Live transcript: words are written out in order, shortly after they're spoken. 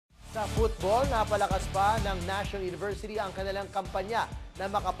Sa football, napalakas pa ng National University ang kanilang kampanya na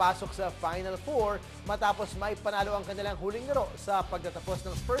makapasok sa Final Four matapos may panalo ang kanilang huling laro sa pagtatapos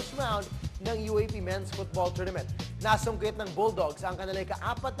ng first round ng UAAP Men's Football Tournament. Nasungkit ng Bulldogs ang kanilang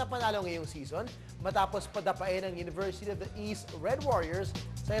ka-4 na panalo ngayong season matapos padapain ng University of the East Red Warriors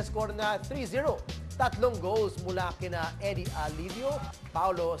sa score na 3-0. 3 goals mula kina Eddie Alivio,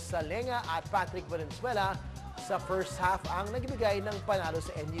 Paulo Salenga at Patrick Valenzuela sa first half ang nagbigay ng panalo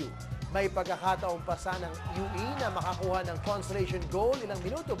sa NU. May pagkakataong pa ng UE na makakuha ng consolation goal ilang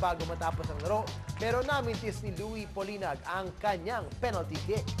minuto bago matapos ang laro, pero namintis ni Louie Polinag ang kanyang penalty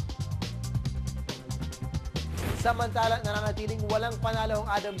kick. Samantala, nananatiling walang panalo ang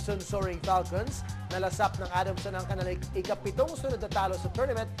Adamson Soaring Falcons. Nalasap ng Adamson ang kanilang ika-7 sunod na talo sa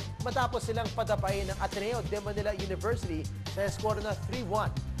tournament matapos silang patapain ng Ateneo de Manila University sa score na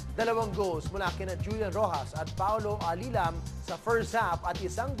 3-1. 2 goals mula kina Julian Rojas at Paulo Alilam sa first half at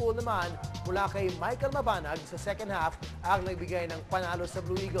 1 goal naman mula kay Michael Mabanag sa second half ang nagbigay ng panalo sa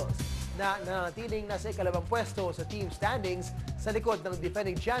Blue Eagles na nananatiling nasa ikalawang pwesto sa team standings sa likod ng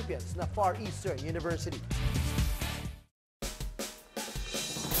defending champions na Far Eastern University.